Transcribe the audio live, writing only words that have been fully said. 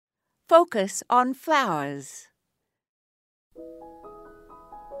focus on flowers.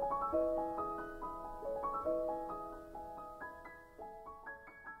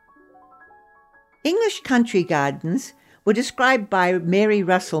 English country gardens were described by Mary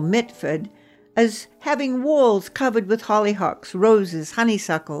Russell Mitford as having walls covered with hollyhocks, roses,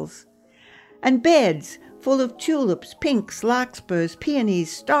 honeysuckles, and beds full of tulips, pinks, larkspurs, peonies,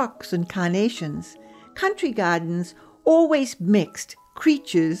 stocks, and carnations. Country gardens always mixed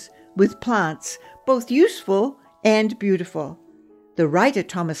creatures with plants, both useful and beautiful. The writer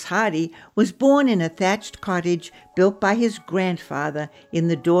Thomas Hardy was born in a thatched cottage built by his grandfather in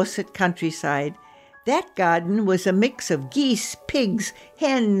the Dorset countryside. That garden was a mix of geese, pigs,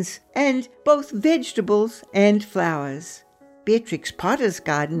 hens, and both vegetables and flowers. Beatrix Potter's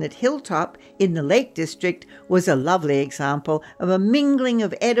garden at Hilltop in the Lake District was a lovely example of a mingling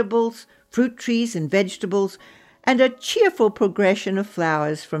of edibles, fruit trees and vegetables, and a cheerful progression of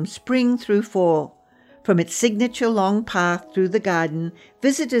flowers from spring through fall. From its signature long path through the garden,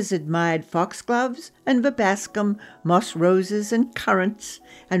 visitors admired foxgloves and verbascum, moss roses and currants,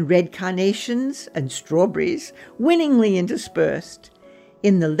 and red carnations and strawberries, winningly interspersed.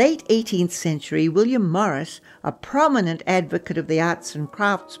 In the late 18th century, William Morris, a prominent advocate of the arts and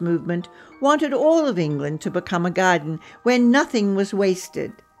crafts movement, wanted all of England to become a garden where nothing was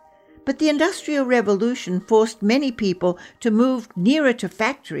wasted. But the Industrial Revolution forced many people to move nearer to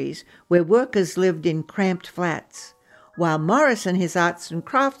factories where workers lived in cramped flats. While Morris and his arts and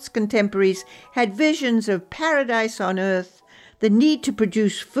crafts contemporaries had visions of paradise on earth, the need to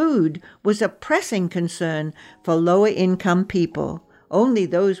produce food was a pressing concern for lower-income people. Only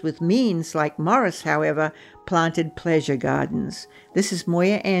those with means, like Morris, however, planted pleasure gardens. This is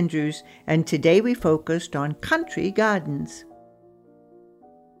Moya Andrews, and today we focused on country gardens.